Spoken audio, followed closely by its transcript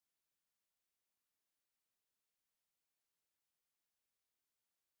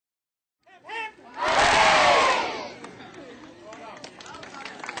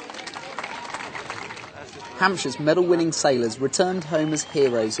Hampshire's medal-winning sailors returned home as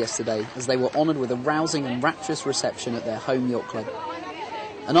heroes yesterday as they were honoured with a rousing and rapturous reception at their home yacht club.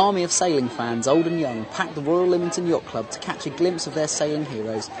 An army of sailing fans, old and young, packed the Royal Leamington Yacht Club to catch a glimpse of their sailing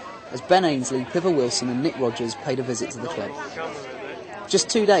heroes as Ben Ainslie, Pippa Wilson and Nick Rogers paid a visit to the club. Just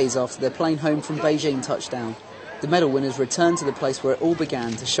 2 days after their plane home from Beijing touched down, the medal winners returned to the place where it all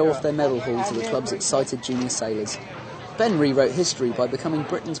began to show off their medal haul to the club's excited junior sailors. Ben rewrote history by becoming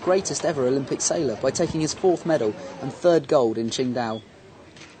Britain's greatest ever Olympic sailor by taking his 4th medal and 3rd gold in Qingdao.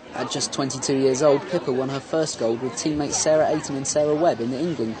 At just 22 years old, Pippa won her first gold with teammates Sarah Ayton and Sarah Webb in the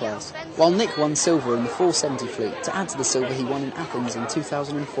England class, while Nick won silver in the 470 fleet to add to the silver he won in Athens in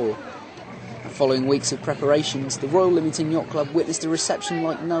 2004. Following weeks of preparations, the Royal Leamington Yacht Club witnessed a reception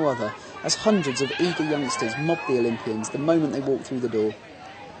like no other as hundreds of eager youngsters mobbed the Olympians the moment they walked through the door.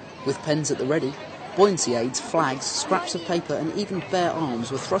 With pens at the ready, buoyancy aids, flags, scraps of paper and even bare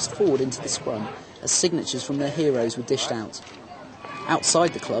arms were thrust forward into the scrum as signatures from their heroes were dished out.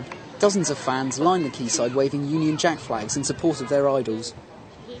 Outside the club, dozens of fans lined the quayside waving Union Jack flags in support of their idols.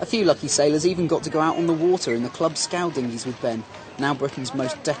 A few lucky sailors even got to go out on the water in the club's scow dinghies with Ben, now Britain's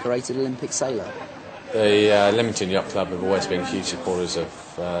most decorated Olympic sailor. The Leamington Yacht Club have always been huge supporters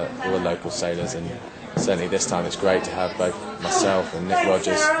of all the local sailors, and certainly this time it's great to have both myself and Nick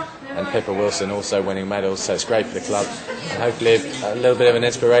Rogers and Pippa Wilson also winning medals, so it's great for the club and hopefully a little bit of an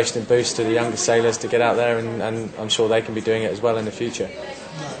inspiration and boost to the younger sailors to get out there, and I'm sure they can be doing it as well in the future.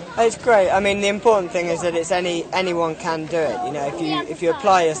 It's great. I mean, the important thing is that it's anyone can do it. You know, if you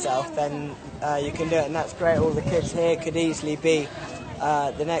apply yourself, then you can do it, and that's great. All the kids here could easily be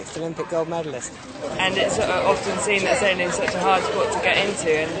the next Olympic gold medalist. And it's often seen that sailing is such a hard sport to get into,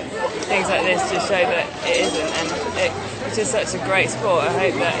 and things like this just show that it isn't. And it's just such a great sport. I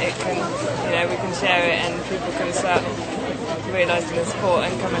hope that it can, we can share it and people can start realising the sport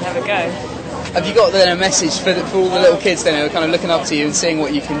and come and have a go. Have you got then a message for all the little kids then who are kind of looking up to you and seeing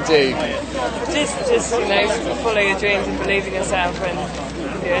what you can do? Just follow your dreams and believe in yourself, and you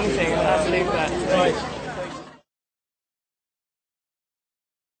can do anything, and I believe that. So.